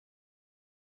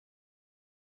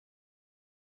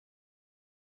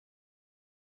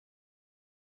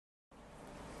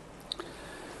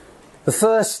The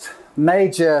first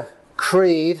major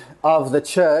creed of the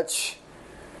church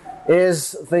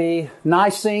is the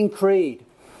Nicene Creed.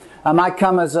 It might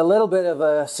come as a little bit of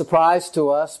a surprise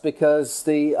to us because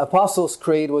the Apostles'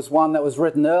 Creed was one that was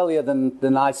written earlier than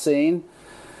the Nicene.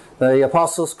 The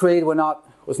Apostles' Creed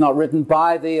was not written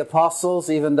by the apostles,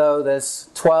 even though there's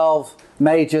 12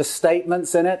 major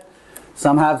statements in it.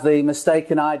 Some have the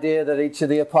mistaken idea that each of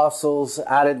the apostles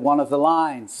added one of the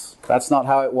lines. That's not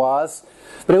how it was.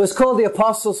 But it was called the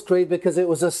Apostles' Creed because it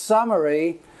was a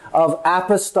summary of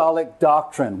apostolic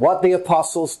doctrine, what the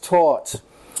apostles taught.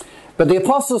 But the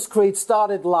Apostles' Creed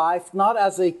started life not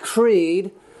as a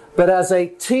creed, but as a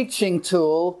teaching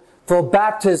tool for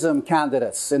baptism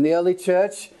candidates. In the early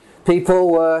church, people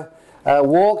were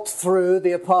walked through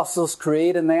the Apostles'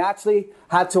 Creed, and they actually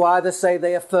had to either say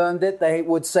they affirmed it, they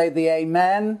would say the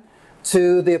Amen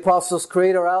to the Apostles'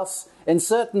 Creed, or else in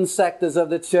certain sectors of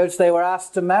the church they were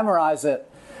asked to memorize it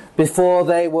before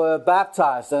they were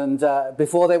baptized, and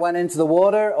before they went into the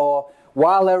water, or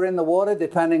while they were in the water,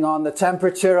 depending on the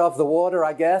temperature of the water,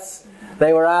 I guess,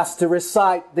 they were asked to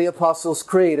recite the Apostles'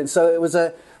 Creed. And so it was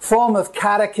a form of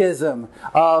catechism,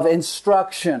 of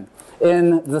instruction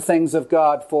in the things of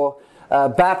God for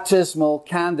baptismal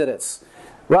candidates.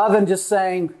 Rather than just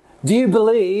saying, "Do you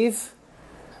believe?"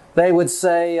 they would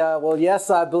say, "Well, yes,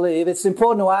 I believe." It's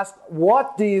important to ask,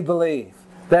 what do you believe?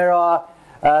 There are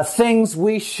things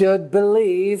we should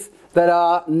believe that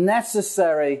are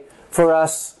necessary for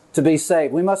us to be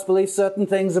saved. We must believe certain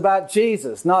things about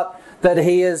Jesus, not that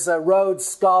he is a Rhodes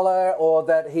Scholar or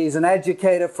that he's an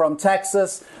educator from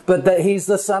Texas, but that he's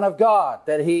the Son of God,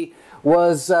 that he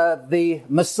was the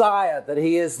Messiah, that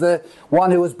he is the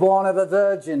one who was born of a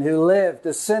virgin, who lived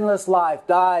a sinless life,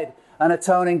 died an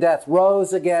atoning death,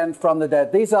 rose again from the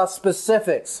dead. These are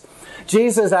specifics.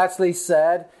 Jesus actually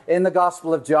said in the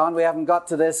Gospel of John, we haven't got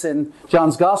to this in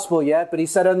John's Gospel yet, but he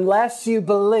said, "Unless you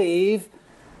believe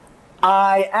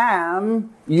I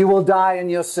am, you will die in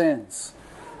your sins."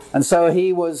 And so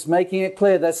he was making it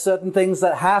clear there's certain things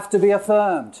that have to be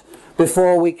affirmed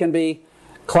before we can be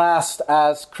classed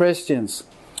as Christians.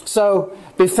 So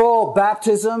before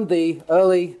baptism, the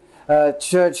early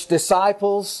church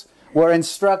disciples were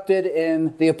instructed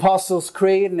in the Apostles'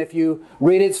 Creed. And if you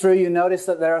read it through, you notice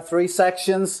that there are three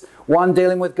sections. One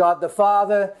dealing with God the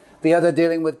Father, the other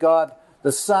dealing with God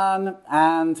the Son,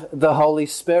 and the Holy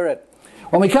Spirit.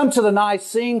 When we come to the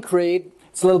Nicene Creed,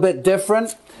 it's a little bit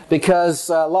different because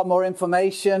a lot more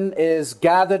information is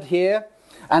gathered here.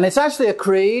 And it's actually a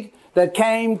creed that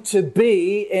came to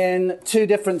be in two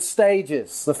different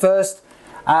stages. The first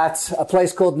at a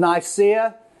place called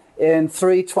Nicea in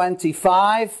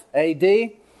 325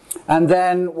 AD. And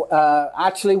then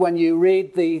actually when you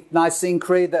read the Nicene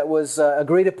Creed that was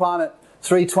agreed upon at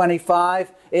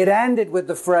 325, it ended with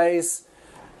the phrase,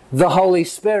 "the Holy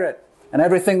Spirit." And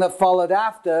everything that followed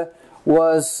after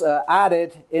was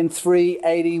added in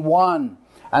 381.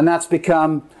 And that's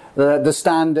become the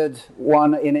standard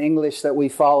one in English that we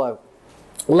follow.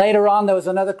 Later on, there was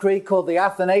another creed called the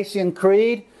Athanasian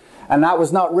Creed. And that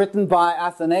was not written by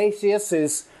Athanasius,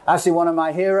 who's actually one of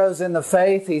my heroes in the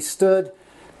faith. He stood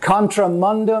contra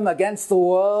mundum, against the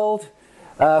world,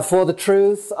 for the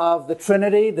truth of the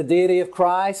Trinity, the deity of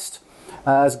Christ.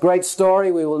 It's a great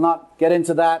story. We will not get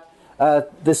into that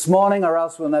this morning, or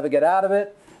else we'll never get out of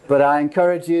it. But I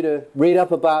encourage you to read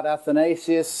up about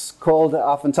Athanasius, called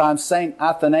oftentimes Saint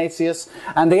Athanasius.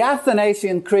 And the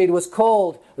Athanasian Creed was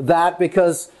called that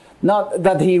because not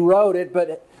that he wrote it,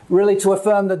 but really to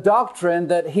affirm the doctrine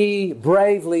that he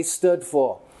bravely stood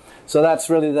for. So that's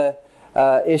really the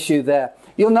issue there.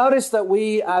 You'll notice that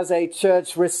we as a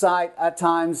church recite at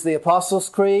times the Apostles'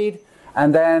 Creed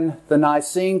and then the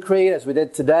Nicene Creed, as we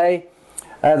did today.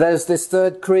 There's this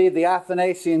third creed, the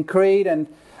Athanasian Creed, and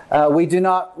we do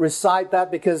not recite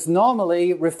that because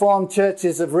normally Reformed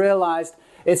churches have realized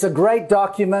it's a great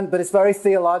document, but it's very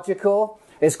theological.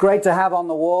 It's great to have on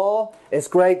the wall. It's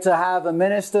great to have a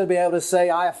minister be able to say,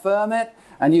 "I affirm it."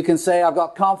 And you can say, "I've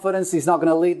got confidence he's not going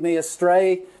to lead me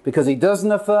astray because he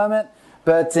doesn't affirm it."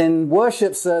 But in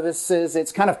worship services,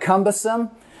 it's kind of cumbersome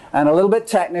and a little bit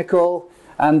technical.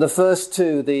 And the first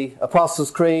two, the Apostles'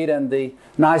 Creed and the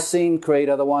Nicene Creed,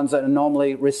 are the ones that are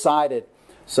normally recited.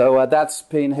 So that's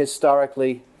been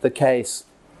historically the case.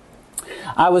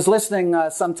 I was listening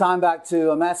some time back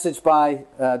to a message by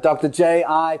Dr.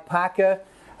 J.I. Packer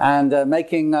and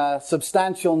making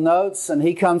substantial notes. And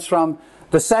he comes from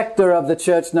the sector of the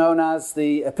church known as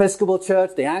the Episcopal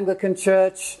Church, the Anglican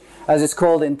Church, as it's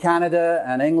called in Canada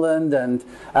and England and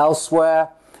elsewhere.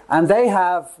 And they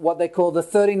have what they call the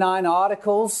 39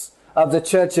 Articles of the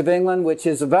Church of England, which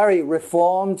is a very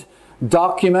reformed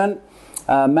document.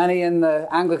 Many in the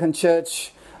Anglican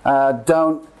Church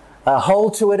don't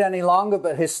hold to it any longer,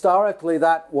 but historically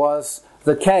that was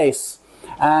the case.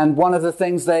 And one of the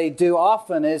things they do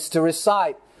often is to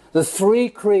recite the three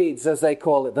creeds, as they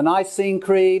call it: the Nicene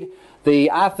Creed, the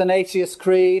Athanasius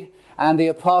Creed, and the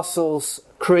Apostles'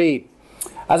 Creed.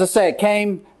 As I say, it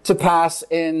came to pass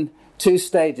in two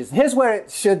stages. Here's where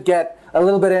it should get a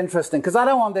little bit interesting, because I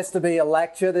don't want this to be a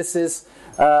lecture. This is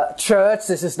church.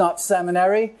 This is not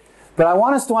seminary. But I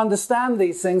want us to understand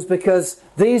these things because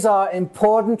these are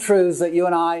important truths that you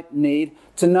and I need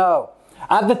to know.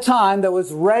 At the time, there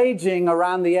was raging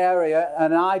around the area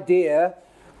an idea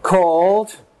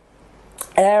called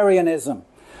Arianism.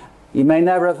 You may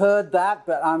never have heard that,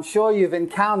 but I'm sure you've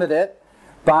encountered it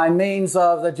by means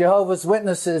of the Jehovah's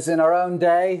Witnesses in our own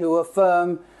day who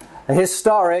affirm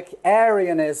historic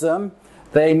Arianism.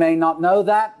 They may not know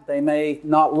that, they may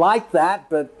not like that,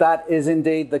 but that is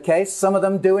indeed the case. Some of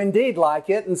them do indeed like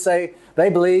it and say they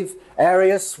believe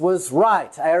Arius was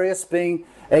right. Arius being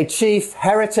a chief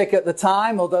heretic at the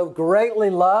time, although greatly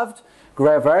loved,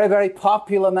 very, very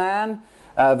popular man,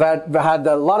 had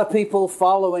a lot of people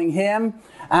following him,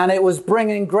 and it was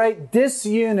bringing great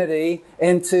disunity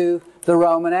into the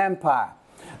Roman Empire.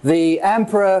 The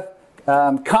Emperor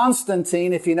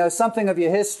Constantine, if you know something of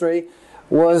your history,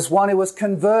 was one who was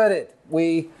converted.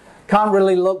 We can't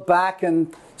really look back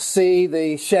and see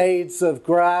the shades of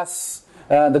grass,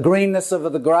 the greenness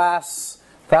of the grass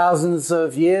thousands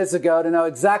of years ago to know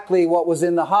exactly what was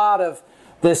in the heart of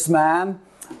this man.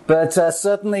 But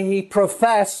certainly he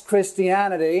professed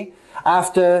Christianity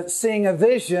after seeing a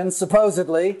vision,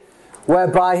 supposedly,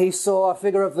 whereby he saw a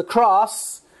figure of the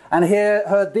cross and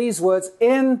heard these words,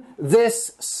 "In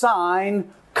this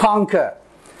sign conquer."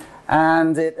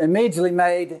 And it immediately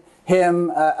made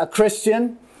him a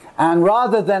Christian. And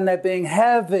rather than there being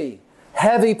heavy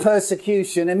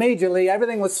persecution, immediately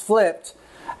everything was flipped.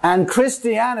 And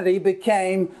Christianity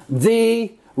became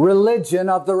the religion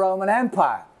of the Roman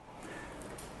Empire.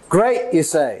 Great, you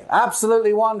say.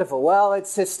 Absolutely wonderful. Well,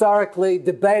 it's historically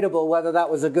debatable whether that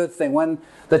was a good thing. When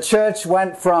the church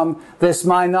went from this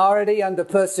minority under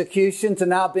persecution to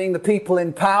now being the people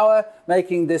in power,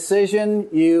 making decision,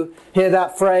 you hear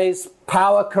that phrase,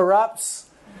 power corrupts,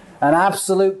 and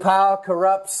absolute power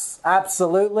corrupts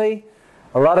absolutely.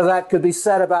 A lot of that could be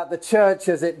said about the church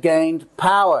as it gained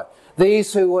power.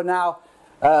 These who were now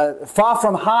far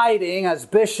from hiding as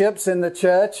bishops in the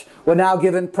church were now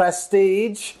given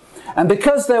prestige. And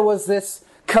because there was this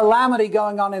calamity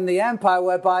going on in the empire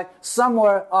whereby some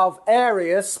were of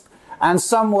Arius and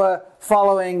some were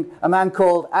following a man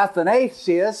called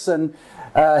Athanasius, and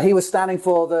he was standing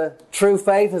for the true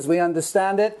faith as we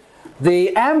understand it,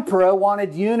 the emperor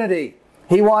wanted unity.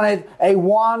 He wanted a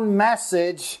one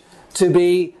message to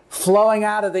be flowing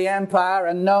out of the empire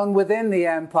and known within the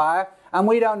empire. And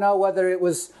we don't know whether it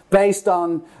was based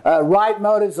on right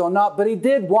motives or not, but he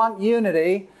did want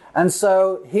unity. And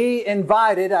so he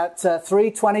invited at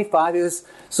 325, he was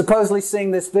supposedly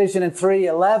seeing this vision in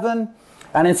 311.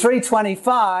 And in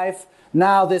 325,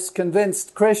 now this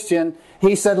convinced Christian,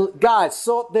 he said, guys,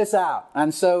 sort this out.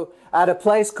 And so at a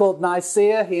place called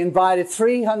Nicea, he invited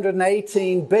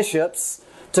 318 bishops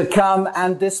to come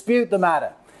and dispute the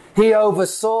matter. He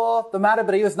oversaw the matter,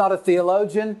 but he was not a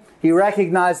theologian. He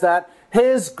recognized that.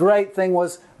 His great thing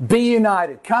was be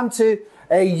united. Come to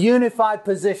a unified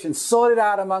position. Sort it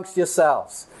out amongst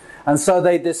yourselves. And so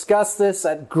they discussed this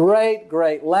at great,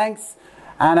 great length.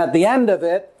 And at the end of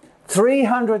it,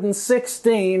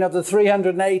 316 of the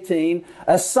 318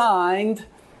 assigned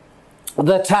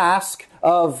the task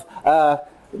of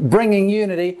bringing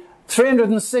unity.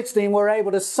 316 were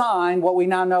able to sign what we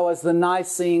now know as the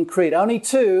Nicene Creed. Only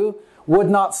 2 would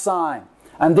not sign.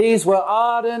 And these were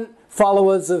ardent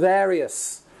followers of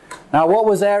Arius. Now, what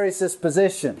was Arius'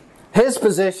 position? His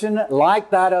position,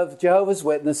 like that of Jehovah's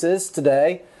Witnesses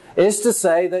today, is to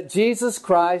say that Jesus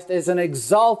Christ is an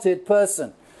exalted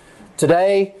person.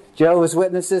 Today, Jehovah's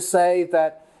Witnesses say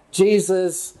that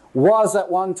Jesus was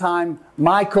at one time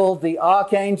Michael the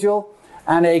archangel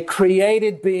and a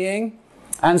created being.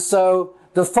 And so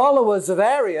the followers of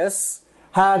Arius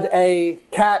had a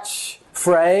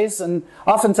catchphrase, and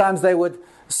oftentimes they would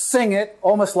sing it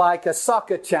almost like a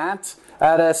soccer chant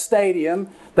at a stadium.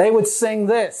 They would sing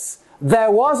this: there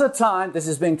was a time, this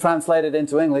is being translated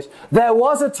into English, there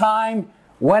was a time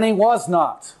when he was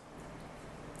not.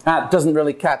 That doesn't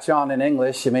really catch on in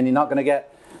English. I mean, you're not going to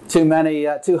get too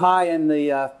high in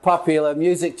the popular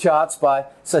music charts by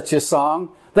such a song.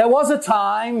 There was a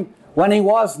time when he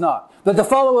was not. But the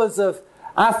followers of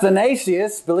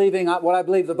Athanasius, believing what I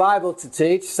believe the Bible to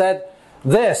teach, said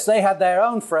this. They had their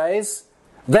own phrase: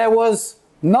 there was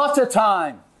not a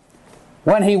time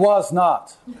when he was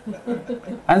not.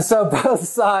 And so both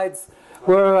sides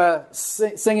were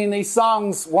singing these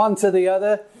songs one to the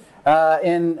other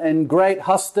in great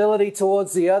hostility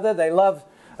towards the other. They loved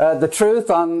the truth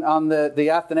on the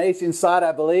Athanasian side,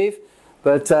 I believe,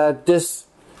 but had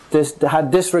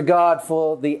disregard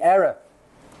for the error.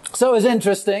 So it was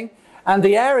interesting. And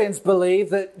the Arians believed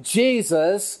that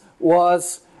Jesus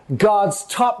was God's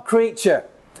top creature,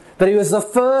 that he was the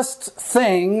first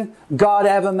thing God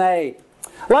ever made.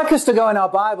 I'd like us to go in our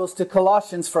Bibles to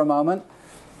Colossians for a moment.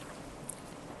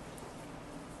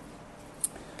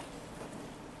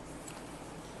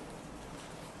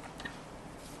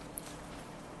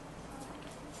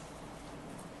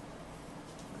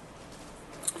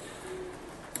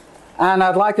 And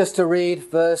I'd like us to read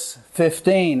verse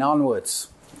 15 onwards.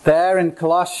 There in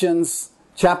Colossians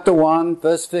chapter 1,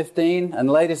 verse 15. And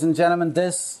ladies and gentlemen,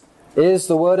 this is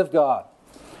the Word of God.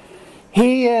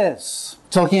 He is,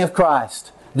 talking of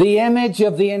Christ, the image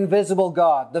of the invisible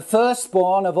God, the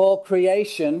firstborn of all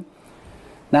creation.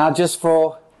 Now, just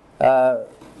for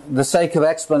the sake of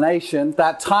explanation,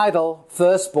 that title,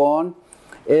 firstborn,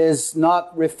 is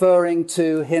not referring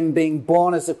to him being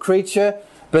born as a creature,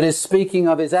 but is speaking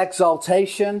of his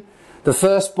exaltation. The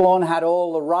firstborn had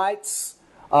all the rights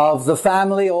of the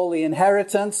family, all the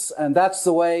inheritance, and that's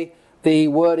the way the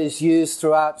word is used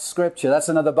throughout Scripture. That's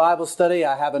another Bible study.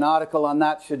 I have an article on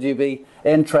that, should you be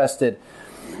interested.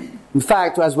 In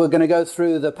fact, as we're going to go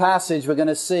through the passage, we're going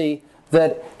to see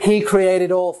that he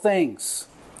created all things,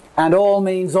 and all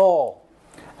means all,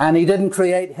 and he didn't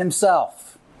create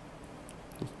himself.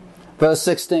 Verse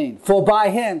 16, for by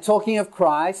him, talking of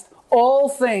Christ, all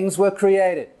things were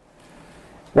created.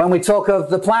 When we talk of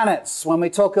the planets, when we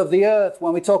talk of the earth,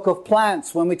 when we talk of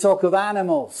plants, when we talk of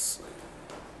animals,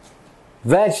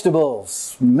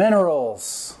 vegetables,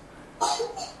 minerals,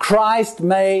 Christ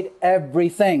made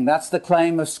everything. That's the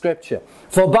claim of Scripture.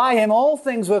 For by him all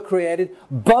things were created,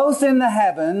 both in the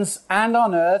heavens and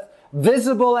on earth,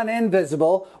 visible and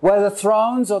invisible, whether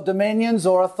thrones or dominions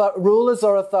or rulers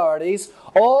or authorities.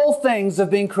 All things have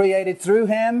been created through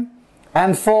him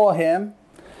and for him.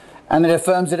 And it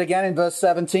affirms it again in verse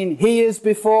 17. He is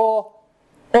before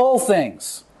all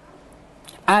things,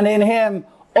 and in him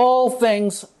all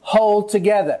things hold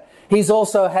together. He's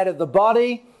also head of the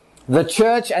body, the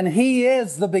church, and he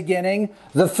is the beginning,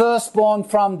 the firstborn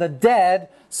from the dead,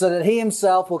 so that he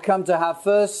himself will come to have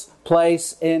first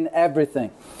place in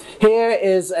everything. Here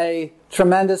is a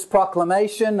tremendous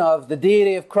proclamation of the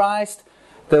deity of Christ,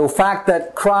 the fact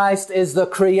that Christ is the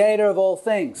creator of all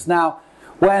things. Now,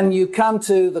 when you come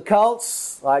to the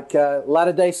cults, like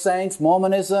Latter-day Saints,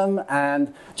 Mormonism,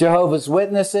 and Jehovah's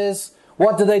Witnesses,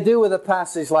 what do they do with a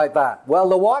passage like that? Well,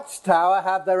 the Watchtower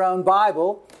have their own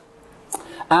Bible,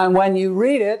 and when you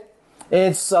read it,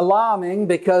 it's alarming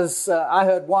because I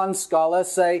heard one scholar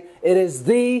say it is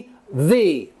the,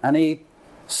 and he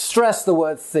stressed the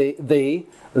word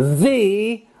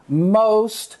the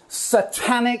most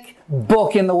satanic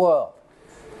book in the world.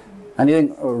 And you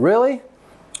think, oh, really?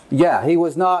 Yeah, he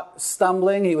was not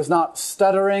stumbling, he was not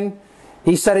stuttering.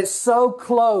 He said it's so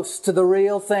close to the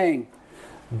real thing,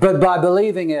 but by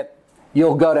believing it,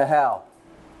 you'll go to hell.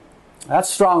 That's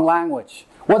strong language.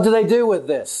 What do they do with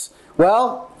this?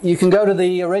 Well, you can go to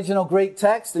the original Greek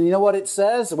text, and you know what it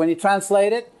says when you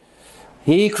translate it?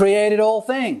 He created all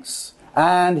things,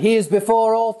 and he is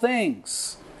before all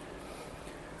things.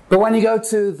 But when you go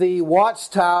to the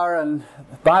Watchtower and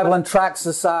Bible and Tract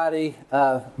Society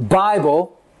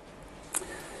Bible,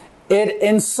 it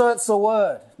inserts a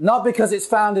word, not because it's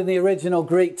found in the original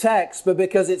Greek text, but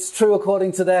because it's true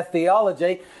according to their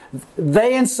theology.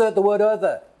 They insert the word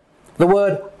other. The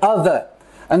word other.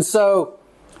 And so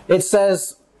it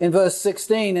says in verse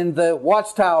 16 in the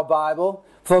Watchtower Bible,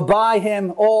 for by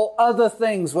him all other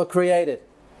things were created.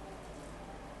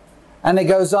 And it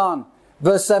goes on.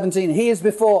 Verse 17, he is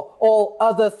before all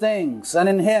other things, and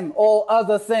in him all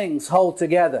other things hold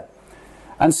together.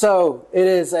 And so it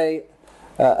is a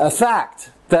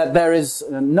fact that there is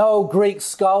no Greek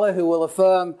scholar who will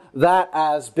affirm that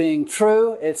as being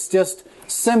true. It's just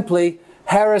simply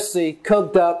heresy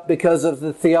cooked up because of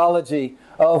the theology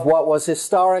of what was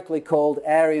historically called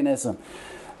Arianism.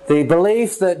 The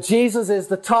belief that Jesus is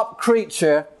the top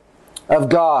creature of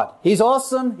God. He's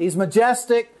awesome, he's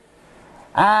majestic,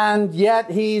 and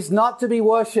yet he's not to be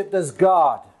worshipped as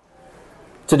God.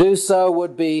 To do so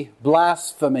would be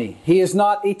blasphemy. He is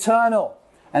not eternal.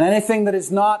 And anything that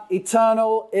is not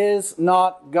eternal is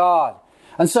not God.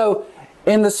 And so,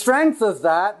 in the strength of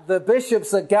that, the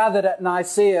bishops that gathered at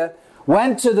Nicaea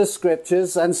went to the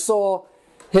Scriptures and saw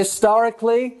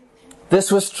historically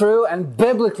this was true, and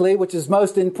biblically, which is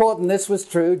most important, this was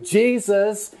true.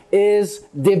 Jesus is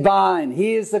divine.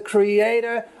 He is the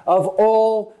creator of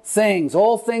all things.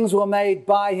 All things were made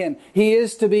by him. He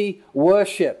is to be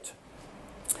worshipped.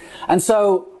 And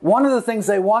so one of the things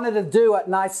they wanted to do at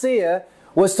Nicaea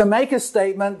was to make a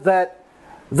statement that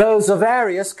those of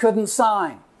Arius couldn't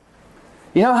sign.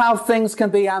 You know how things can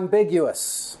be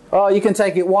ambiguous. Oh, you can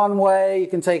take it one way, you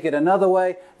can take it another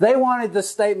way. They wanted the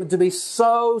statement to be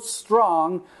so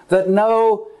strong that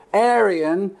no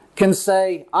Arian can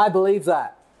say, I believe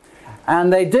that.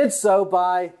 And they did so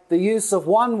by the use of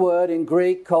one word in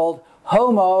Greek called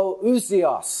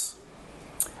homoousios.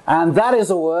 And that is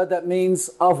a word that means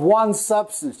of one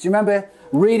substance. Do you remember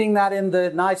reading that in the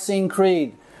Nicene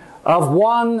Creed? Of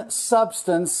one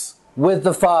substance with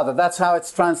the Father. That's how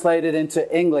it's translated into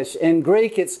English. In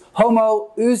Greek, it's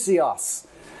homoousios.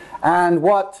 And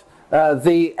what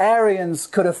the Arians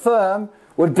could affirm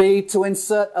would be to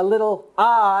insert a little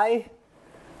I,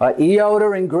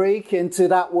 iota in Greek, into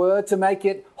that word to make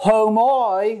it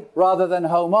homoi rather than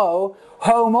homo,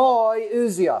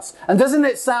 homoousios. And doesn't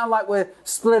it sound like we're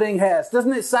splitting hairs?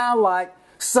 Doesn't it sound like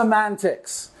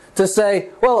semantics to say,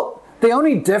 well, the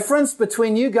only difference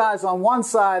between you guys on one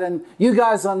side and you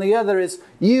guys on the other is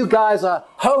you guys are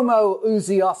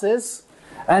homoousioses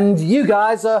and you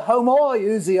guys are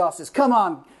homoousioses. Come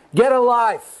on, get a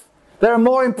life. There are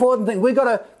more important things. We've got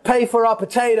to pay for our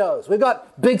potatoes. We've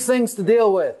got big things to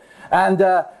deal with. And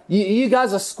you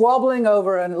guys are squabbling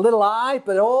over a little I,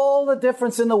 but all the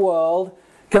difference in the world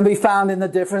can be found in the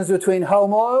difference between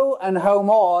homo and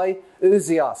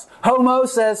homoousios. Homo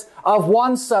says of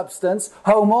one substance.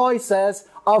 Homoi says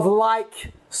of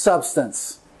like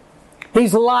substance.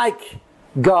 He's like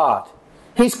God.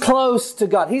 He's close to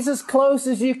God. He's as close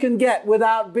as you can get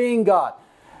without being God.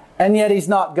 And yet he's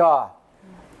not God.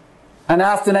 And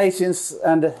Athanasius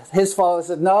and his followers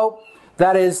said, no,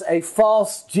 that is a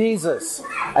false Jesus.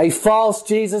 A false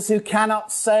Jesus who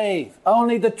cannot save.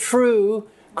 Only the true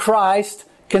Christ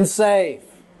can save.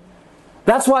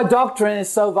 That's why doctrine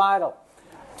is so vital.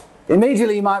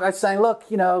 Immediately you might be saying, look,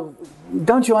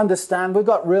 don't you understand? We've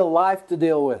got real life to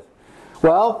deal with.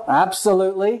 Well,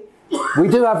 absolutely. We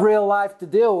do have real life to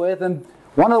deal with. And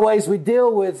one of the ways we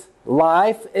deal with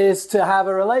life is to have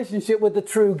a relationship with the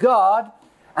true God.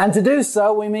 And to do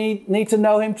so, we need to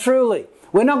know him truly.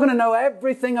 We're not going to know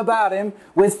everything about him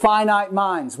with finite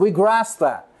minds. We grasp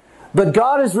that. But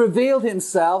God has revealed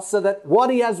himself so that what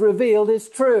he has revealed is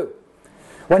true.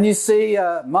 When you see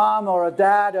a mom or a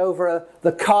dad over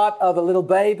the cot of a little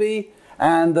baby,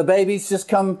 and the baby's just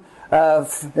been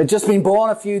born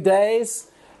a few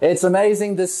days, it's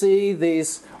amazing to see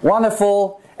these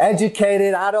wonderful,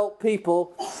 educated adult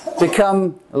people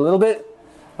become a little bit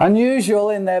unusual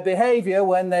in their behavior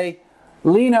when they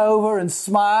lean over and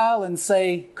smile and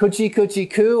say coochie coochie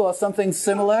coo or something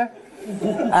similar.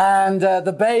 And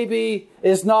the baby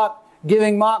is not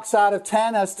giving marks out of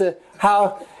 10 as to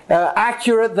how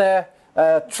accurate their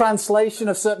translation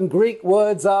of certain Greek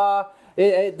words are.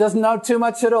 It doesn't know too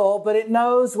much at all, but it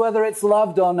knows whether it's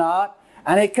loved or not,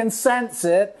 and it can sense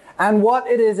it. And what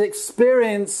it is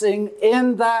experiencing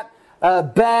in that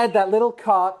bed, that little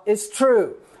cot, is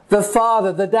true. The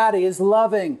father, the daddy, is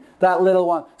loving that little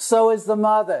one. So is the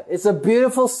mother. It's a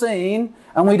beautiful scene,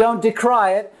 and we don't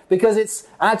decry it because it's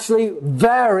actually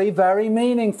very, very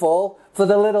meaningful for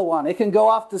the little one. It can go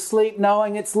off to sleep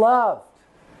knowing it's loved.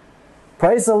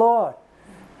 Praise the Lord.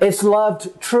 It's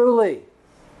loved truly.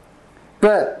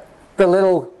 But the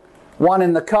little one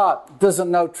in the cot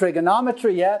doesn't know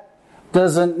trigonometry yet,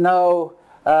 doesn't know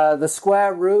the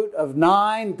square root of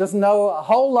 9, doesn't know a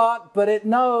whole lot, but it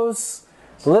knows.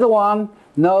 The little one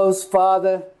knows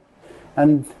father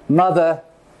and mother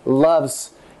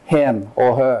loves him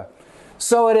or her.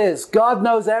 So it is. God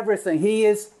knows everything. He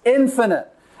is infinite.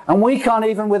 And we can't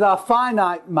even with our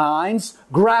finite minds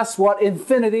grasp what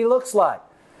infinity looks like.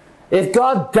 If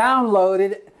God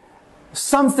downloaded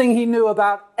something he knew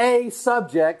about a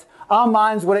subject, our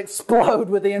minds would explode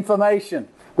with the information.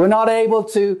 We're not able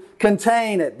to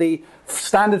contain it. The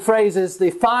standard phrase is the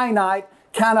finite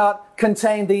cannot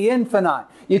contain the infinite.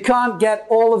 You can't get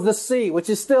all of the sea, which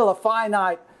is still a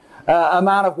finite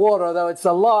amount of water, although it's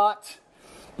a lot.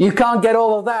 You can't get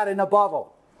all of that in a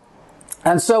bottle.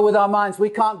 And so with our minds, we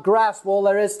can't grasp all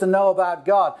there is to know about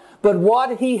God. But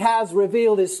what he has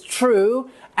revealed is true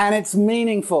and it's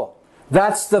meaningful.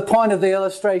 That's the point of the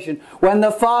illustration. When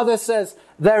the Father says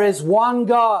there is one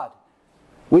God,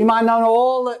 we might not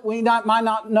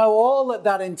know all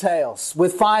that entails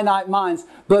with finite minds,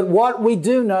 but what we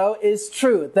do know is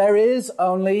true. There is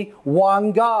only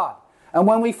one God. And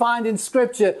when we find in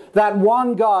Scripture that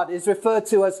one God is referred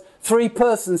to as three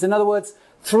persons, in other words,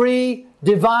 three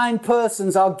divine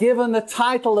persons are given the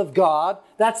title of God,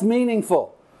 that's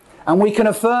meaningful. And we can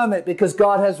affirm it because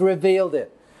God has revealed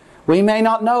it. We may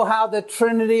not know how the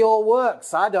Trinity all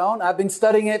works. I don't. I've been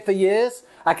studying it for years.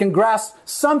 I can grasp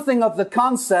something of the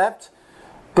concept,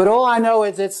 but all I know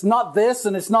is it's not this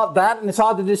and it's not that, and it's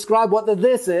hard to describe what the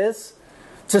this is.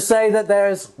 To say that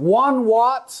there's one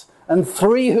what and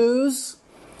three who's,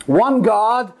 one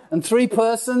God and three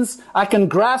persons, I can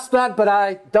grasp that, but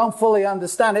I don't fully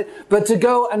understand it. But to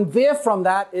go and veer from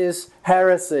that is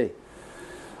heresy.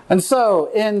 And so,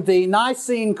 in the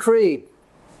Nicene Creed,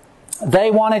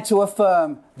 they wanted to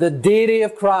affirm the deity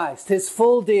of Christ, His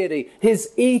full deity,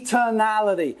 His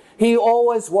eternality. He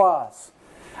always was.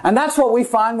 And that's what we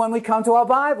find when we come to our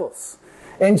Bibles.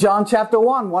 In John chapter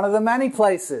 1, one of the many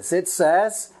places, it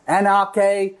says,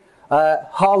 Anarche,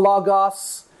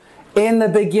 hologos, in the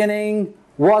beginning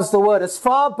was the Word. As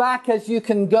far back as you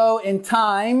can go in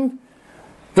time,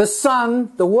 the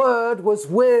Son, the Word, was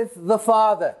with the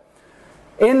Father.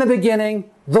 In the beginning,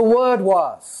 the Word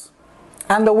was.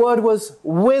 And the Word was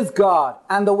with God.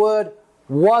 And the Word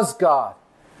was God.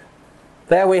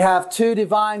 There we have two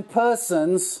divine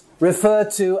persons referred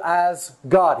to as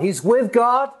God. He's with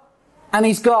God and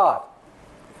He's God.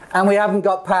 And we haven't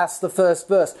got past the first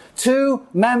verse. Two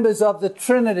members of the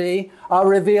Trinity are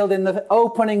revealed in the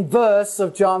opening verse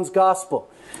of John's Gospel.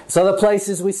 It's other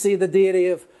places we see the deity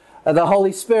of the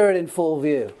Holy Spirit in full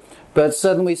view. But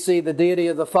suddenly we see the deity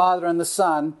of the Father and the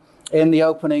Son in the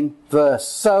opening verse.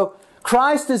 So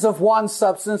Christ is of one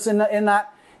substance in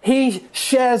that He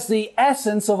shares the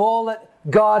essence of all that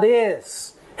God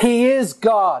is. He is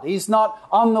God. He's not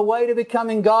on the way to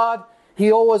becoming God.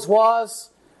 He always was,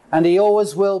 and He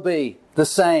always will be the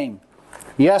same.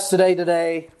 Yesterday,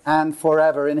 today, and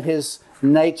forever in His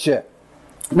nature.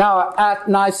 Now, at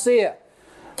Nicea,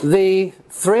 the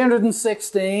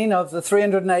 316 of the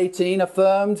 318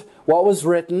 affirmed what was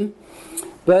written.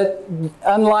 But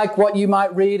unlike what you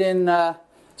might read in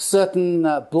certain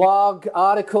blog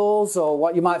articles or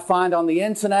what you might find on the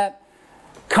internet,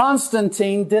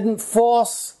 Constantine didn't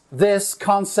force this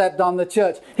concept on the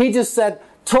church. He just said,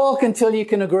 talk until you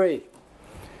can agree.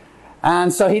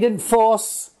 And so he didn't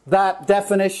force that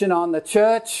definition on the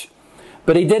church,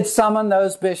 but he did summon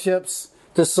those bishops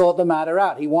to sort the matter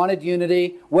out. He wanted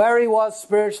unity. Where he was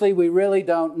spiritually, we really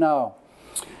don't know.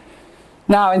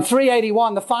 Now, in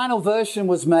 381, the final version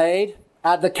was made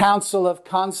at the Council of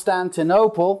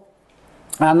Constantinople,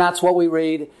 and that's what we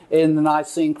read in the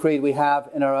Nicene Creed we have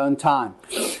in our own time.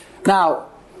 Now,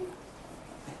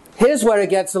 here's where it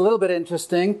gets a little bit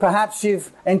interesting. Perhaps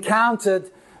you've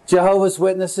encountered Jehovah's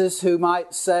Witnesses who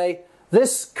might say,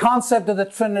 this concept of the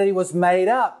Trinity was made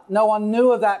up. No one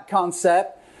knew of that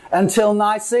concept until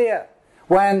Nicea,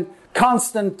 when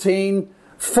Constantine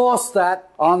forced that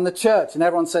on the church. And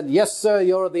everyone said, yes, sir,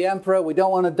 you're the emperor, we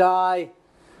don't want to die.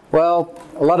 Well,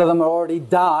 a lot of them already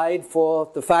died for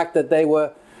the fact that they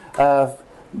were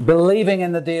believing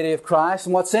in the deity of Christ.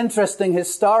 And what's interesting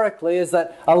historically is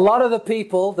that a lot of the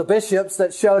people, the bishops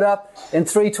that showed up in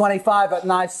 325 at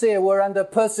Nicea, were under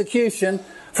persecution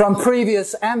from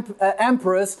previous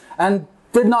emperors and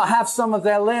did not have some of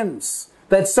their limbs.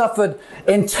 They'd suffered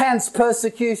intense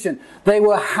persecution. They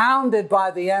were hounded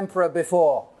by the emperor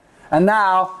before. And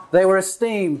now they were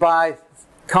esteemed by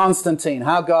Constantine.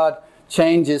 How God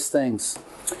changes things.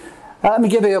 Let me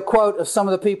give you a quote of some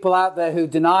of the people out there who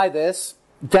deny this.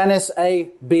 Dennis A.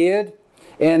 Beard,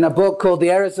 in a book called The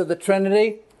Errors of the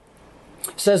Trinity,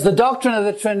 says the doctrine of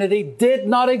the Trinity did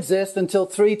not exist until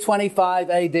 325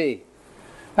 AD.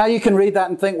 Now you can read that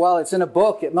and think, well, it's in a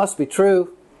book, it must be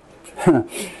true.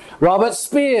 Robert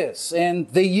Spears, in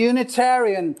the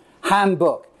Unitarian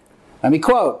Handbook, let me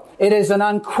quote, it is an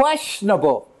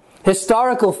unquestionable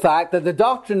historical fact that the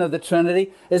doctrine of the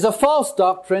Trinity is a false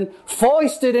doctrine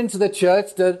foisted into the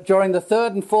church during the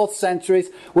 3rd and 4th centuries,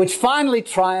 which finally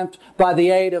triumphed by the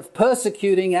aid of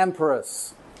persecuting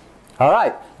emperors. All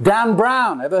right, Dan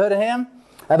Brown, ever heard of him?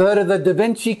 Ever heard of the Da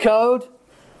Vinci Code?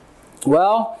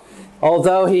 Well,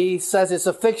 although he says it's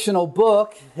a fictional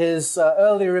book, his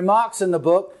early remarks in the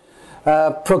book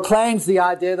proclaims the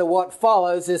idea that what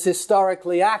follows is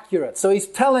historically accurate. So he's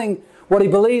telling what he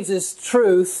believes is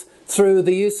truth through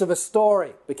the use of a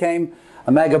story. Became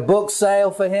a mega book sale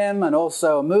for him and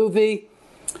also a movie.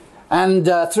 And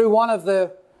through one of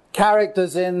the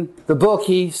characters in the book,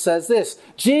 he says this: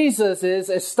 Jesus'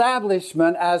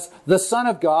 establishment as the Son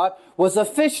of God was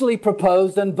officially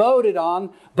proposed and voted on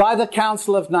by the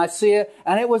Council of Nicea,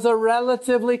 and it was a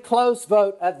relatively close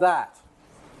vote at that.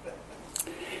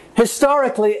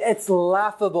 Historically, it's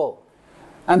laughable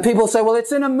And people say, well,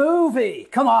 it's in a movie.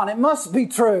 Come on, it must be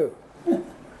true.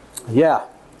 Yeah.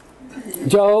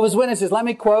 Jehovah's Witnesses, let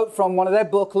me quote from one of their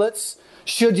booklets,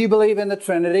 Should You Believe in the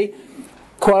Trinity?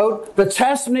 Quote, the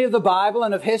testimony of the Bible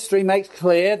and of history makes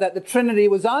clear that the Trinity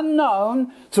was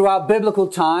unknown throughout biblical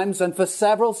times and for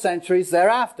several centuries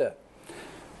thereafter.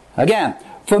 Again,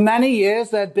 for many years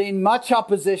there had been much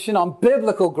opposition on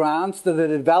biblical grounds to the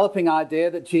developing idea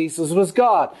that Jesus was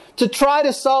God. To try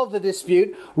to solve the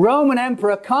dispute, Roman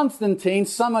Emperor Constantine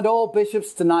summoned all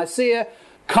bishops to Nicea.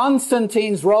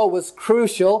 Constantine's role was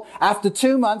crucial. After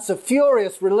 2 months of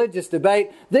furious religious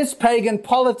debate, this pagan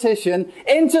politician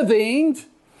intervened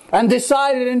and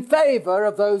decided in favor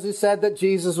of those who said that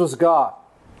Jesus was God.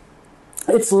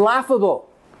 It's laughable.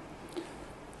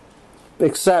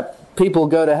 Except people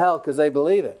go to hell because they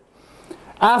believe it.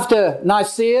 After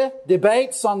Nicaea,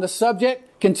 debates on the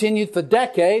subject continued for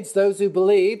decades. Those who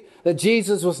believed that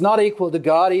Jesus was not equal to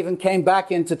God even came back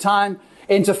into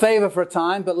favor for a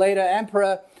time, but later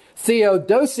Emperor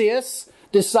Theodosius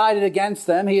decided against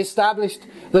them. He established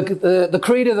the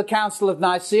Creed of the Council of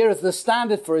Nicea as the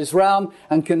standard for his realm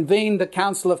and convened the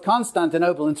Council of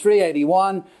Constantinople in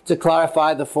 381 to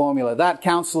clarify the formula. That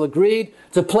council agreed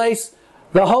to place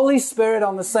the Holy Spirit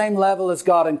on the same level as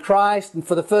God and Christ, and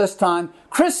for the first time,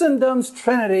 Christendom's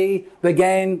Trinity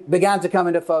began to come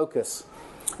into focus.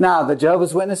 Now, the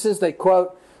Jehovah's Witnesses, they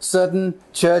quote certain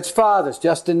church fathers,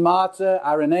 Justin Martyr,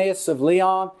 Irenaeus of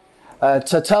Lyon,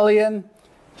 Tertullian,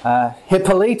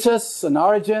 Hippolytus and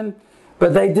Origen,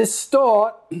 but they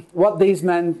distort what these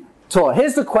men taught.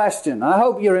 Here's the question, and I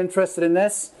hope you're interested in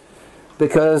this,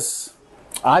 because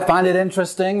I find it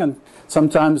interesting, and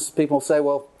sometimes people say,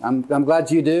 well, I'm glad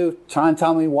you do. Try and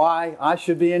tell me why I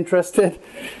should be interested.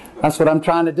 That's what I'm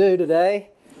trying to do today.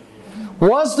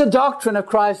 Was the doctrine of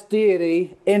Christ's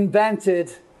deity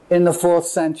invented in the 4th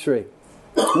century?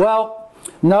 Well,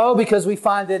 no, because we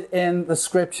find it in the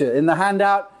Scripture. In the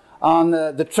handout on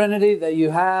the Trinity that you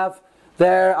have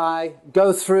there, I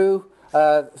go through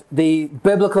the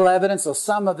biblical evidence, or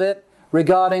some of it,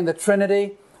 regarding the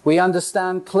Trinity. We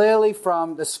understand clearly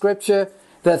from the Scripture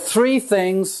that 3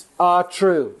 things are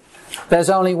true. There's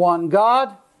only one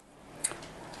God.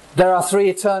 There are 3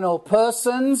 eternal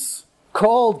persons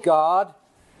called God,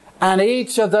 and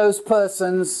each of those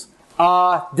persons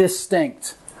are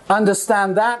distinct.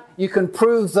 Understand that. You can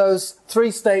prove those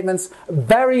 3 statements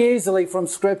very easily from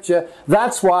Scripture.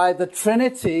 That's why the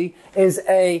Trinity is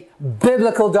a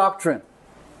biblical doctrine.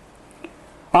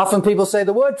 Often people say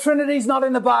the word Trinity is not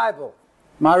in the Bible.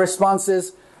 My response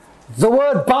is, the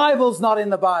word Bible's not in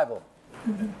the Bible.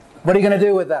 What are you going to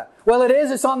do with that? Well, it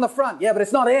is. It's on the front. Yeah, but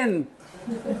it's not in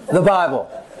the Bible.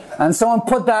 And someone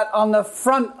put that on the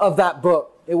front of that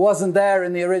book. It wasn't there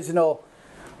in the original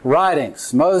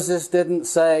writings. Moses didn't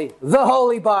say, the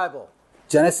Holy Bible.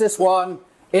 Genesis 1,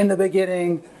 in the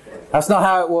beginning. That's not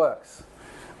how it works.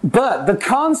 But the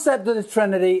concept of the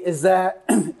Trinity is there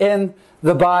in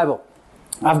the Bible.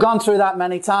 I've gone through that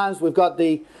many times. We've got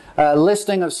the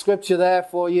listing of Scripture there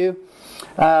for you.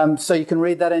 So you can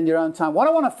read that in your own time. What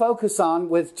I want to focus on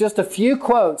with just a few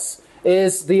quotes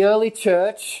is the early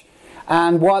church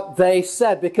and what they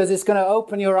said, because it's going to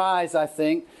open your eyes, I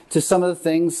think, to some of the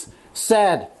things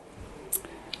said.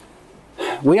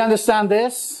 We understand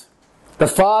this. The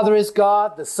Father is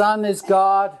God, the Son is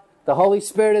God, the Holy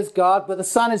Spirit is God, but the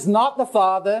Son is not the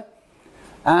Father,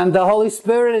 and the Holy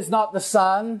Spirit is not the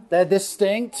Son. They're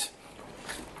distinct.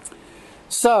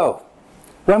 So,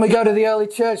 when we go to the early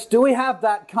church, do we have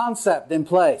that concept in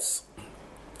place?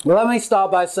 Well, let me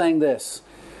start by saying this.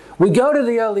 We go to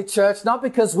the early church not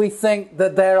because we think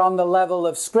that they're on the level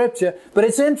of Scripture, but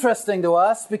it's interesting to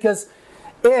us because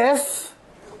if,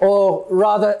 or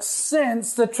rather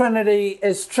since, the Trinity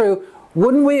is true,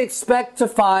 wouldn't we expect to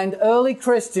find early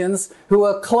Christians who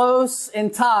are close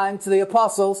in time to the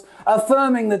apostles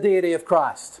affirming the deity of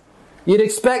Christ? You'd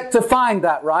expect to find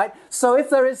that, right? So if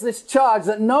there is this charge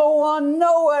that no one,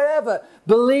 nowhere ever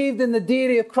believed in the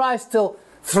deity of Christ till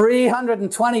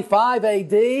 325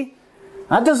 AD,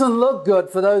 that doesn't look good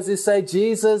for those who say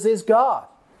Jesus is God.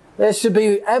 There should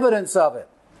be evidence of it.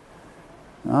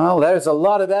 Oh, there's a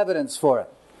lot of evidence for it.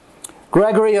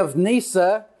 Gregory of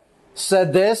Nyssa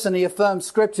said this, and he affirmed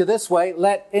Scripture this way: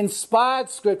 let inspired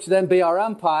Scripture then be our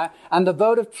umpire, and the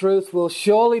vote of truth will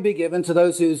surely be given to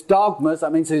those whose dogmas,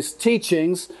 that means whose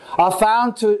teachings, are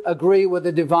found to agree with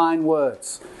the divine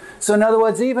words. So in other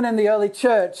words, even in the early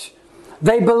church,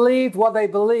 they believed what they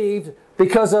believed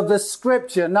because of the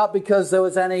Scripture, not because there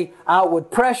was any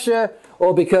outward pressure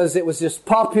or because it was just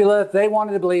popular. They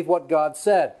wanted to believe what God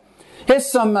said. Here's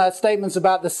some statements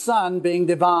about the Son being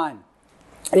divine.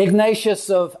 Ignatius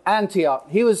of Antioch,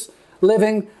 he was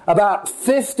living about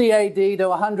 50 AD to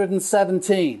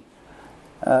 117.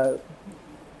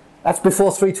 That's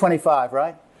before 325,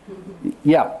 right?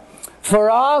 Yeah.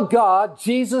 For our God,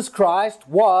 Jesus Christ,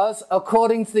 was,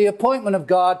 according to the appointment of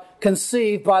God,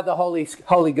 conceived by the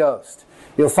Holy Ghost.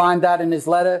 You'll find that in his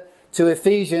letter to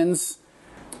Ephesians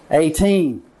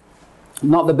 18.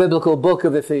 Not the biblical book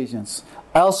of Ephesians.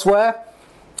 Elsewhere,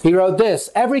 he wrote this: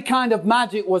 every kind of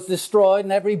magic was destroyed,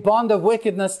 and every bond of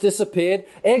wickedness disappeared.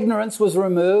 Ignorance was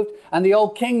removed, and the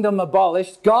old kingdom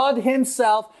abolished. God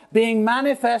himself being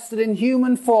manifested in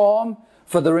human form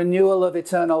for the renewal of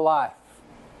eternal life.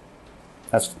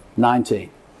 That's 19.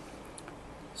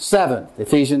 7.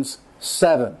 Ephesians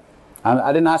 7.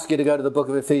 I didn't ask you to go to the book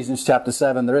of Ephesians chapter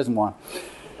 7. There isn't one.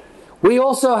 We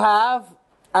also have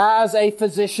as a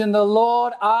physician the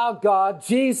Lord our God,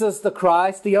 Jesus the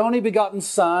Christ, the only begotten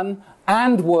Son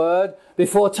and Word,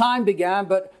 before time began,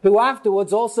 but who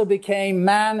afterwards also became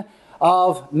man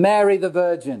of Mary the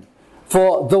Virgin.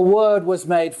 For the Word was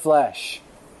made flesh.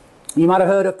 You might have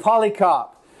heard of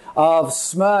Polycarp of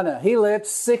Smyrna. He lived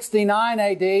 69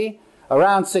 AD,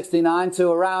 around 69 to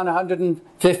around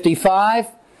 155.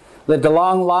 Lived a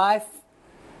long life.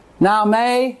 Now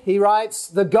may, he writes,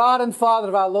 the God and Father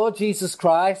of our Lord Jesus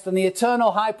Christ and the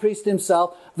eternal high priest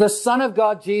himself, the Son of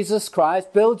God Jesus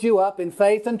Christ, build you up in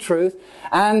faith and truth,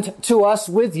 and to us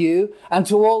with you, and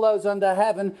to all those under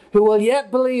heaven who will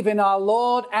yet believe in our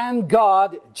Lord and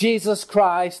God, Jesus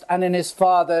Christ, and in his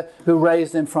Father who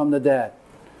raised him from the dead.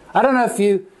 I don't know if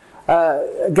you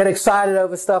get excited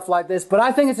over stuff like this, but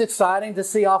I think it's exciting to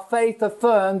see our faith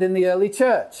affirmed in the early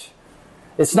church.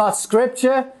 It's not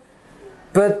scripture,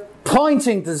 but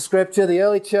pointing to the scripture, the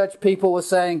early church people were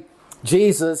saying,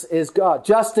 Jesus is God.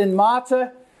 Justin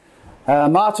Martyr,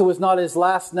 Martyr was not his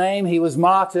last name. He was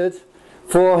martyred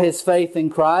for his faith in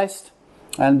Christ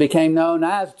and became known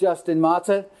as Justin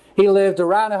Martyr. He lived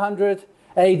around 100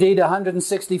 AD to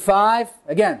 165.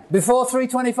 Again, before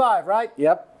 325, right?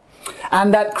 Yep.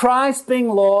 And that Christ being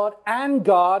Lord and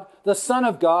God, the Son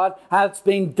of God, has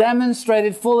been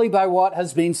demonstrated fully by what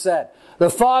has been said.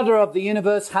 The Father of the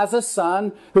universe has a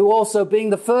Son, who also being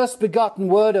the first begotten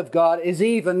Word of God, is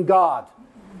even God.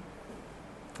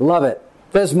 Love it.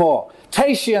 There's more.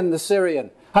 Tatian the Syrian,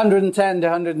 110 to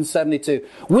 172.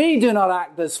 We do not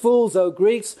act as fools, O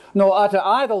Greeks, nor utter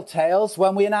idle tales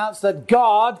when we announce that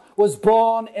God was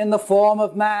born in the form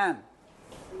of man.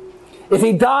 If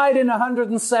he died in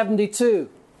 172,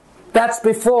 that's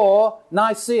before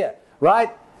Nicea, right?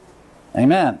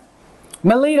 Amen.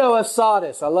 Melito of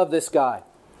Sardis, I love this guy.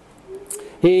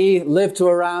 He lived to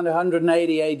around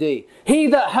 180 AD. He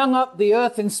that hung up the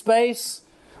earth in space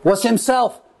was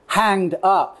himself hanged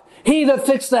up. He that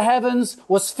fixed the heavens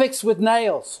was fixed with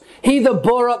nails. He that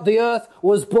bore up the earth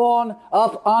was borne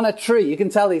up on a tree. You can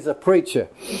tell he's a preacher.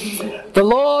 The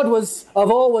Lord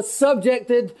was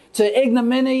subjected to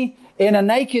ignominy in a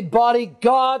naked body.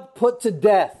 God put to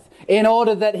death in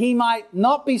order that he might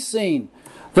not be seen.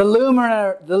 The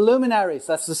luminaries,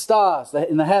 that's the stars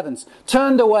in the heavens,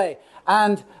 turned away,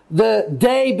 and the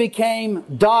day became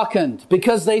darkened,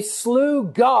 because they slew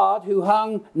God who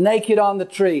hung naked on the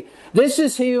tree. This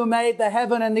is he who made the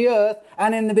heaven and the earth,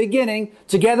 and in the beginning,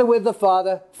 together with the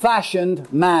Father,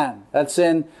 fashioned man. That's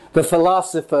in the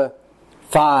Philosopher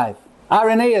 5.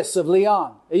 Irenaeus of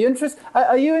Lyon. Are you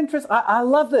interested? I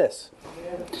love this.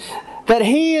 That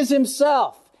he is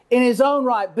himself, in his own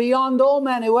right, beyond all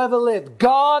men who ever lived,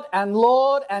 God and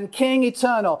Lord and King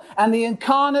eternal, and the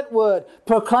incarnate word,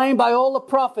 proclaimed by all the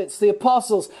prophets, the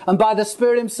apostles, and by the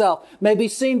Spirit himself, may be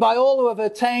seen by all who have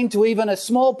attained to even a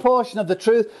small portion of the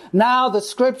truth. Now the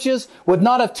scriptures would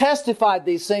not have testified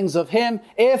these things of him,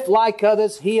 if, like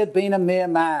others, he had been a mere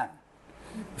man.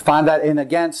 You find that in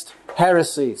Against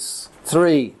Heresies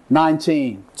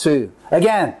 3:19-2.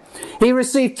 Again, he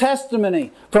received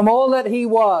testimony from all that he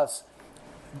was,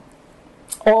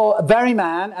 or very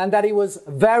man, and that he was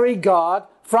very God,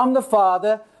 from the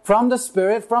Father, from the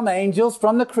Spirit, from angels,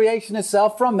 from the creation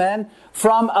itself, from men,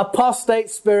 from apostate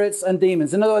spirits and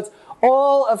demons. In other words,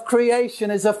 all of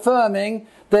creation is affirming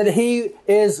that he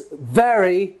is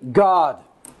very God.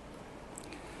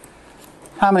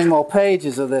 How many more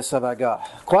pages of this have I got?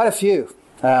 Quite a few.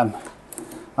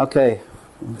 Okay,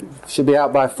 should be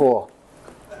out by 4.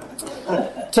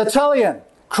 Tertullian.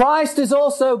 Christ is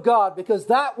also God, because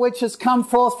that which has come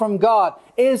forth from God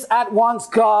is at once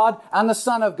God and the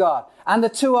Son of God. And the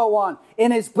two are one.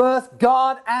 In his birth,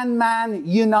 God and man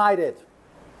united.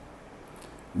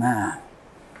 Man.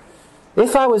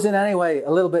 If I was in any way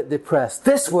a little bit depressed,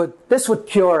 this would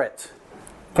cure it.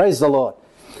 Praise the Lord.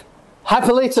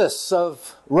 Hippolytus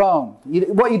of Rome.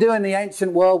 What you do in the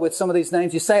ancient world with some of these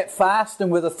names, you say it fast and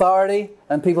with authority,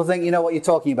 and people think you know what you're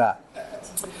talking about.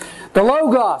 The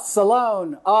Logos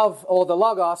alone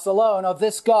of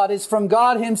this God is from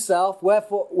God himself,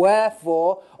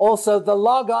 wherefore also the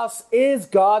Logos is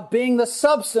God, being the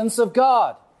substance of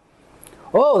God.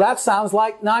 Oh, that sounds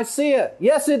like Nicaea.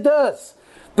 Yes, it does.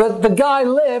 But the guy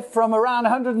lived from around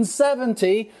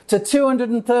 170 to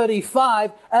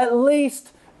 235, at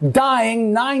least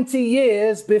dying 90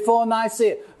 years before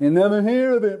Nicaea. You never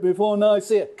hear of it before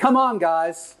Nicaea. Come on,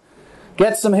 guys.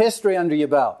 Get some history under your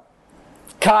belt.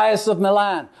 Caius of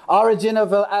Milan, Origin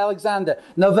of Alexander,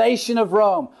 Novatian of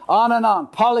Rome, on and on,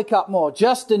 Polycarp more,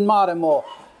 Justin Martyr more,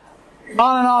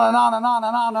 on and on and on and on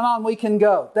and on and on we can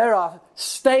go. There are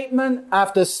statement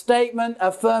after statement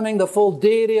affirming the full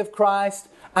deity of Christ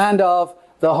and of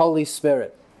the Holy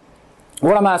Spirit.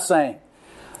 What am I saying?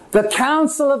 The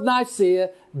Council of Nicea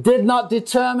did not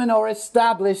determine or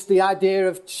establish the idea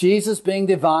of Jesus being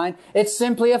divine. It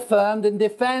simply affirmed and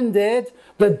defended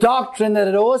the doctrine that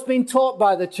had always been taught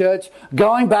by the church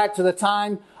going back to the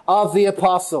time of the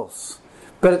apostles.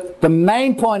 But the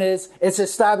main point is, it's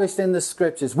established in the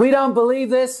scriptures. We don't believe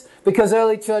this because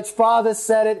early church fathers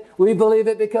said it. We believe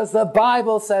it because the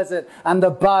Bible says it and the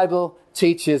Bible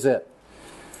teaches it.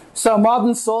 So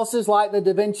modern sources like the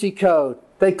Da Vinci Code,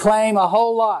 they claim a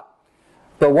whole lot.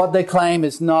 But what they claim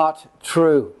is not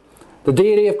true. The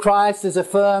deity of Christ is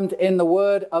affirmed in the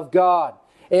Word of God.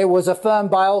 It was affirmed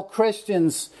by all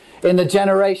Christians in the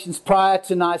generations prior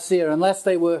to Nicaea, unless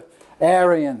they were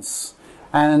Arians.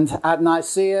 And at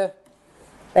Nicaea,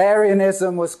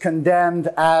 Arianism was condemned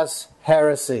as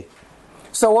heresy.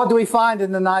 So what do we find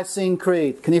in the Nicene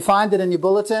Creed? Can you find it in your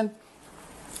bulletin?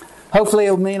 Hopefully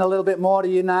it will mean a little bit more to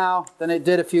you now than it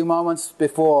did a few moments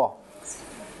before.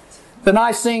 The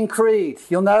Nicene Creed,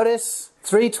 you'll notice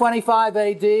 325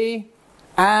 AD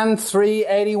and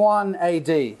 381 AD.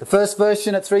 The first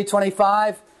version at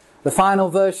 325, the final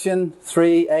version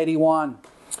 381.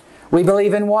 We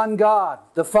believe in one God,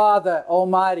 the Father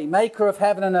Almighty, maker of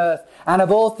heaven and earth, and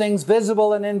of all things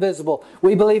visible and invisible.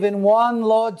 We believe in one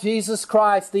Lord Jesus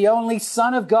Christ, the only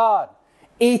Son of God,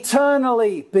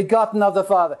 eternally begotten of the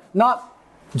Father. Not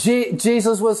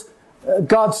Jesus was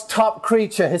God's top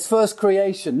creature, his first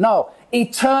creation. No,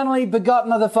 eternally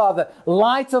begotten of the Father,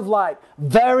 light of light,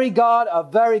 very God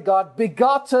of very God,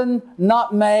 begotten,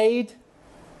 not made,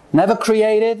 never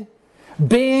created,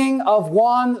 being of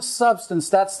one substance.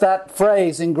 That's that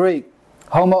phrase in Greek,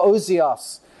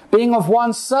 homoousios. Being of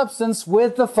one substance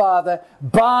with the Father,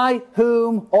 by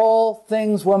whom all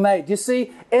things were made. You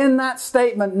see, in that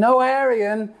statement, no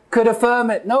Arian could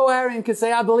affirm it. No Arian could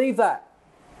say, I believe that.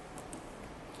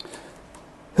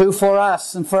 Who for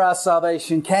us and for our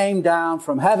salvation came down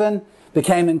from heaven,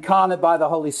 became incarnate by the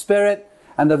Holy Spirit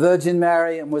and the Virgin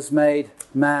Mary, and was made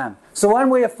man. So when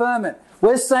we affirm it,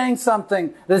 we're saying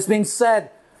something that's been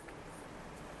said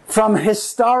from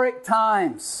historic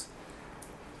times.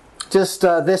 Just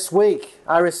this week,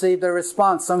 I received a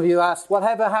response. Some of you asked,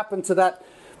 whatever happened to that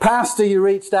pastor you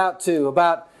reached out to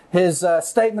about his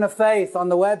statement of faith on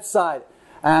the website?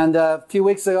 And a few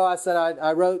weeks ago I said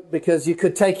I wrote because you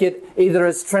could take it either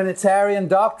as Trinitarian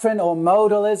doctrine or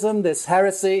modalism, this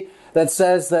heresy that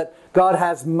says that God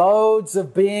has modes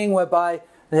of being whereby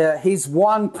he's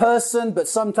one person, but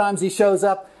sometimes he shows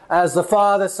up as the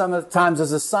Father, sometimes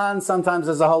as the Son, sometimes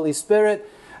as the Holy Spirit.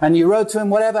 And you wrote to him,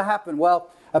 whatever happened?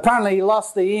 Well, apparently he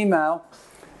lost the email.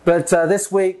 But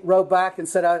this week wrote back and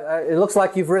said, it looks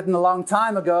like you've written a long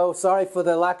time ago. Sorry for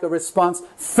the lack of response.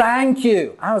 Thank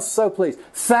you. I was so pleased.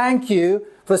 Thank you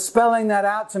for spelling that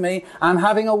out to me. I'm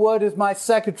having a word with my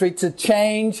secretary to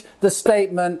change the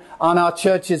statement on our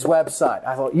church's website.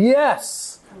 I thought,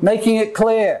 yes, making it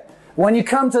clear. When you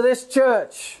come to this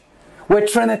church, we're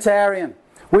Trinitarian.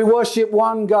 We worship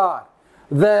one God.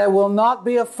 There will not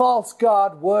be a false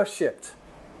God worshipped.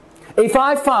 If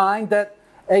I find that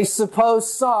a supposed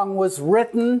song was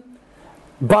written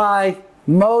by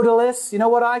modalists, you know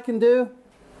what I can do?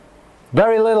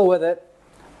 Very little with it.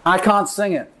 I can't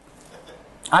sing it.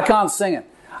 I can't sing it.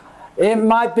 It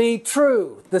might be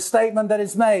true, the statement that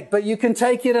is made, but you can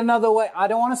take it another way. I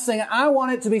don't want to sing it. I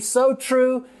want it to be so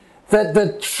true that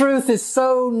the truth is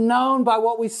so known by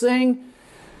what we sing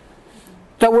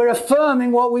that we're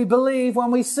affirming what we believe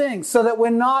when we sing, so that we're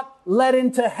not led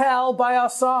into hell by our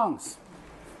songs.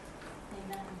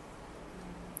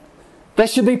 There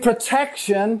should be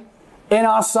protection in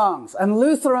our songs. And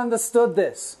Luther understood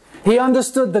this. He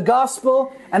understood the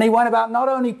gospel, and he went about not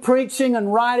only preaching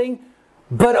and writing,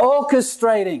 but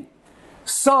orchestrating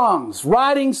songs,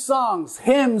 writing songs,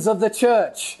 hymns of the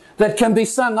church that can be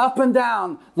sung up and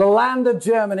down the land of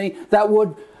Germany that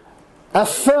would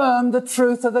affirm the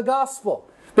truth of the gospel.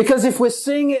 Because if we're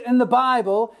seeing it in the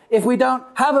Bible, if we don't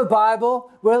have a Bible,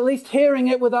 we're at least hearing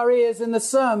it with our ears in the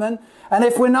sermon. And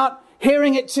if we're not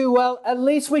hearing it too well, at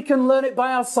least we can learn it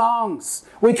by our songs.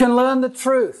 We can learn the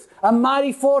truth. A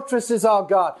mighty fortress is our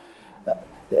God.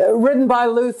 Written by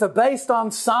Luther, based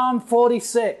on Psalm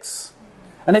 46.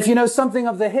 And if you know something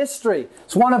of the history,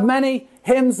 it's one of many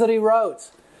hymns that he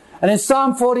wrote. And in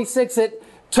Psalm 46, it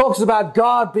talks about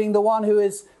God being the one who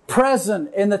is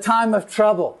present in the time of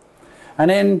trouble. And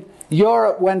in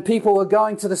Europe, when people were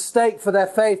going to the stake for their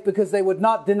faith because they would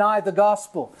not deny the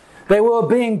gospel, they were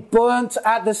being burnt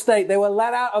at the stake. They were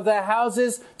let out of their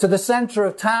houses to the center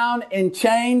of town in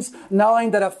chains,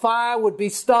 knowing that a fire would be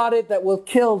started that will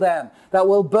kill them, that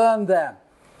will burn them.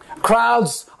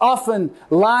 Crowds often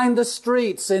lined the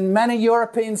streets in many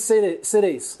European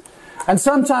cities. And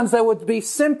sometimes there would be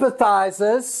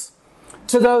sympathizers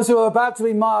to those who are about to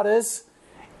be martyrs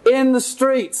in the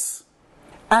streets.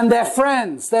 And their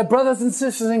friends, their brothers and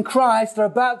sisters in Christ are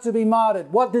about to be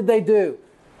martyred. What did they do?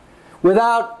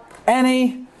 Without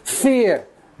any fear,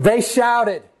 they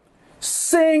shouted,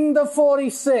 "Sing the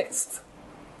 46th!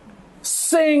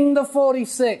 Sing the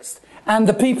 46th!" And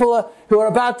the people who are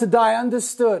about to die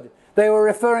understood. They were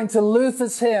referring to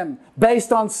Luther's hymn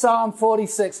based on Psalm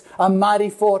 46, "A mighty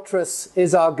fortress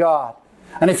is our God."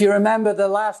 And if you remember the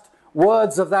last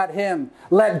words of that hymn,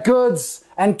 "Let goods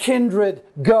and kindred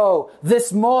go,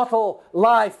 this mortal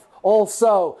life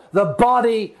also. The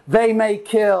body they may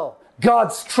kill.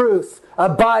 God's truth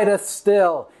abideth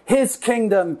still. His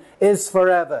kingdom is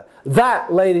forever."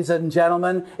 That, ladies and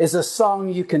gentlemen, is a song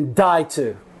you can die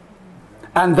to.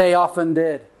 And they often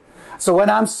did. So when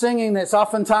I'm singing this,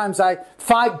 oftentimes I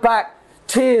fight back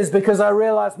tears because I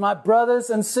realize my brothers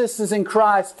and sisters in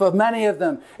Christ, for many of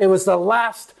them, it was the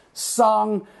last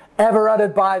song ever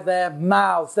uttered by their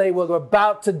mouths. They were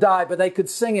about to die, but they could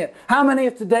sing it. How many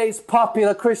of today's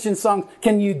popular Christian songs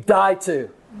can you die to?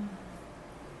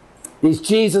 These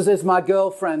 "Jesus is my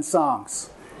girlfriend" songs.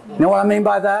 You know what I mean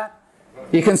by that?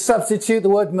 You can substitute the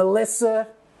word Melissa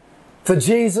for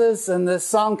Jesus and the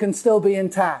song can still be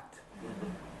intact.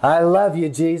 I love you,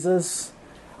 Jesus.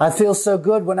 I feel so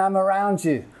good when I'm around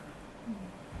you.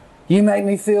 You make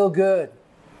me feel good.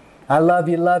 I love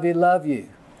you, love you, love you.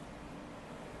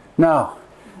 No,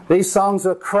 these songs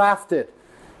were crafted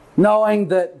knowing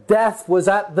that death was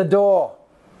at the door.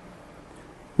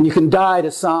 And you can die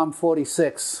to Psalm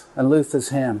 46 and Luther's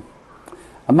hymn.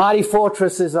 A mighty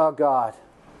fortress is our God,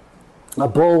 a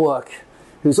bulwark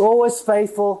who's always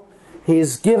faithful. He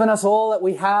has given us all that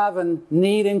we have and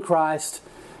need in Christ,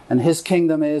 and His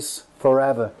kingdom is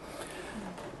forever.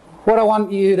 What I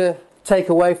want you to take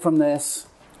away from this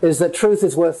is that truth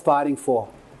is worth fighting for.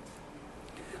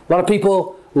 A lot of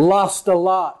people lost their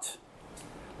lives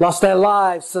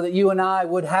so that you and I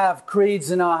would have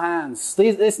creeds in our hands.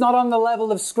 It's not on the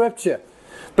level of Scripture.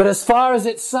 But as far as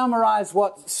it summarizes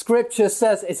what Scripture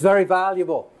says, it's very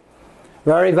valuable.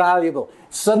 Very valuable.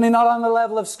 It's certainly not on the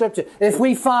level of Scripture. If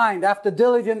we find, after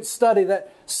diligent study,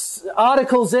 that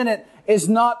articles in it is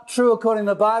not true according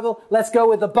to the Bible, let's go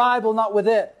with the Bible, not with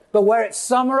it. But where it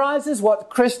summarizes what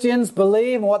Christians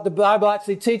believe and what the Bible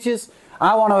actually teaches,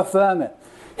 I want to affirm it.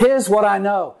 Here's what I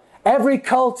know. Every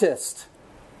cultist,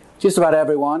 just about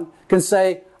everyone, can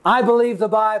say, "I believe the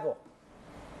Bible.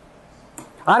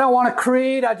 I don't want a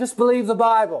creed, I just believe the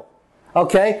Bible."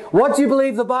 Okay, what do you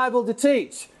believe the Bible to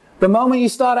teach? The moment you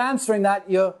start answering that,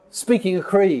 you're speaking a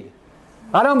creed.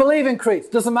 I don't believe in creeds.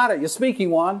 Doesn't matter, you're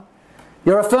speaking one.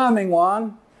 You're affirming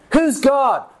one. Who's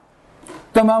God?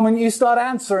 The moment you start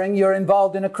answering, you're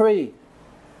involved in a creed.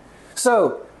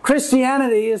 So,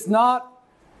 Christianity is not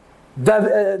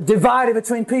divided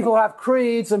between people who have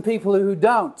creeds and people who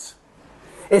don't.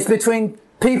 It's between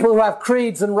people who have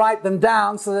creeds and write them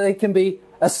down so that they can be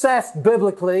assessed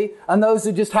biblically, and those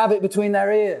who just have it between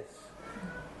their ears.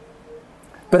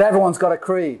 But everyone's got a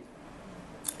creed.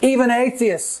 Even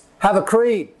atheists have a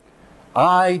creed.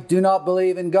 I do not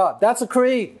believe in God. That's a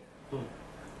creed.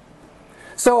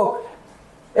 So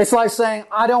it's like saying,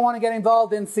 I don't want to get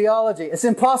involved in theology. It's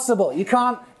impossible. You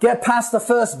can't get past the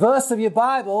first verse of your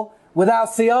Bible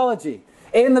without theology.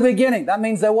 In the beginning, that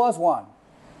means there was one.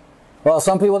 Well,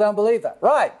 some people don't believe that.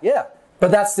 Right, yeah.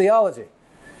 But that's theology.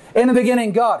 In the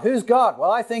beginning, God. Who's God?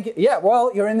 Well, I think, yeah,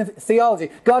 well, you're in the theology.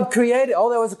 God created. Oh,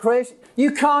 there was a creation.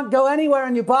 You can't go anywhere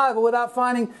in your Bible without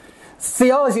finding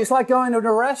theology. It's like going to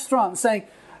a restaurant and saying,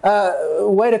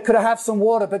 waiter, could I have some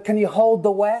water, but can you hold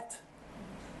the wet?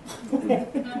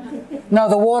 No,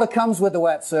 the water comes with the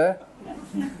wet, sir.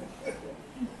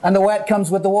 And the wet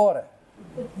comes with the water.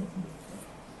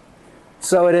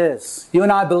 So it is. You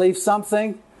and I believe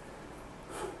something.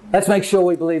 Let's make sure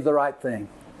we believe the right thing.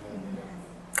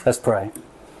 Let's pray.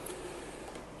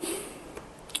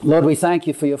 Lord, we thank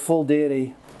you for your full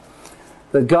deity.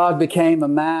 That God became a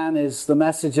man is the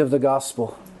message of the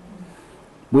gospel.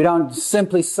 We don't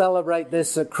simply celebrate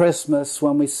this at Christmas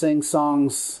when we sing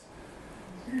songs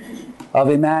of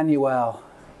Emmanuel,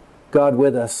 God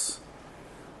with us.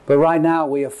 But right now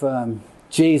we affirm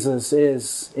Jesus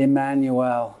is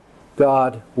Emmanuel,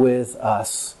 God with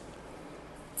us.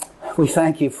 We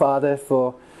thank you, Father,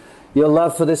 for your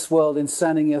love for this world in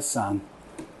sending your Son.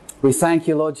 We thank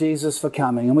you, Lord Jesus, for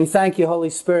coming. And we thank you, Holy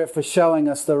Spirit, for showing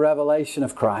us the revelation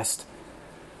of Christ.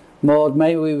 Lord,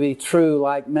 may we be true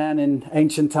like men in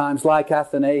ancient times, like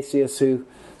Athanasius, who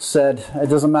said, it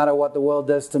doesn't matter what the world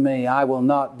does to me, I will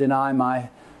not deny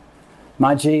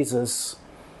my Jesus,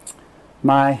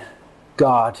 my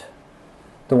God,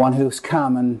 the one who's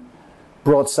come and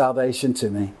brought salvation to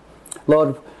me.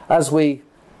 Lord, as we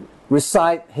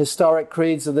recite historic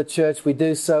creeds of the church, we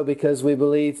do so because we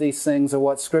believe these things are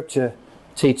what Scripture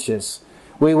teaches.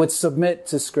 We would submit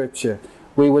to Scripture.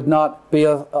 We would not be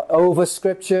over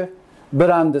Scripture, but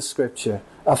under Scripture,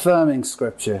 affirming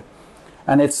Scripture.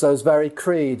 And it's those very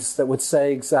creeds that would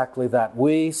say exactly that.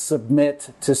 We submit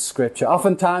to Scripture.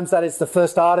 Oftentimes that is the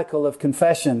first article of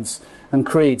confessions and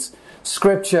creeds.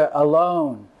 Scripture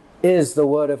alone is the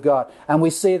Word of God. And we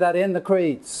see that in the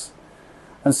creeds.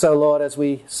 And so, Lord, as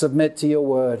we submit to your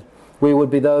Word, we would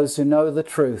be those who know the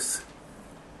truth.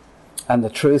 And the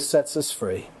truth sets us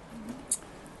free.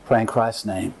 Pray in Christ's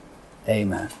name.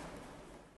 Amen.